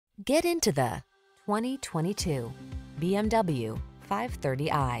Get into the 2022 BMW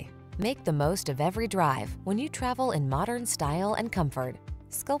 530i. Make the most of every drive when you travel in modern style and comfort.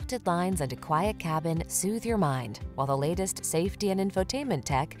 Sculpted lines and a quiet cabin soothe your mind, while the latest safety and infotainment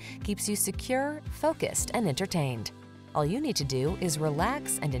tech keeps you secure, focused, and entertained. All you need to do is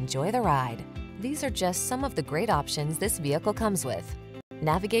relax and enjoy the ride. These are just some of the great options this vehicle comes with: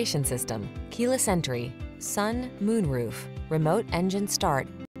 navigation system, keyless entry, sun, moonroof, remote engine start,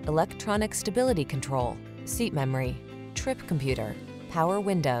 electronic stability control, seat memory, trip computer, power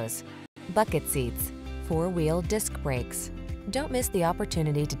windows, bucket seats, four-wheel disc brakes. Don't miss the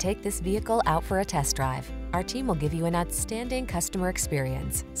opportunity to take this vehicle out for a test drive. Our team will give you an outstanding customer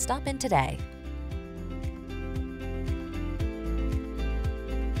experience. Stop in today.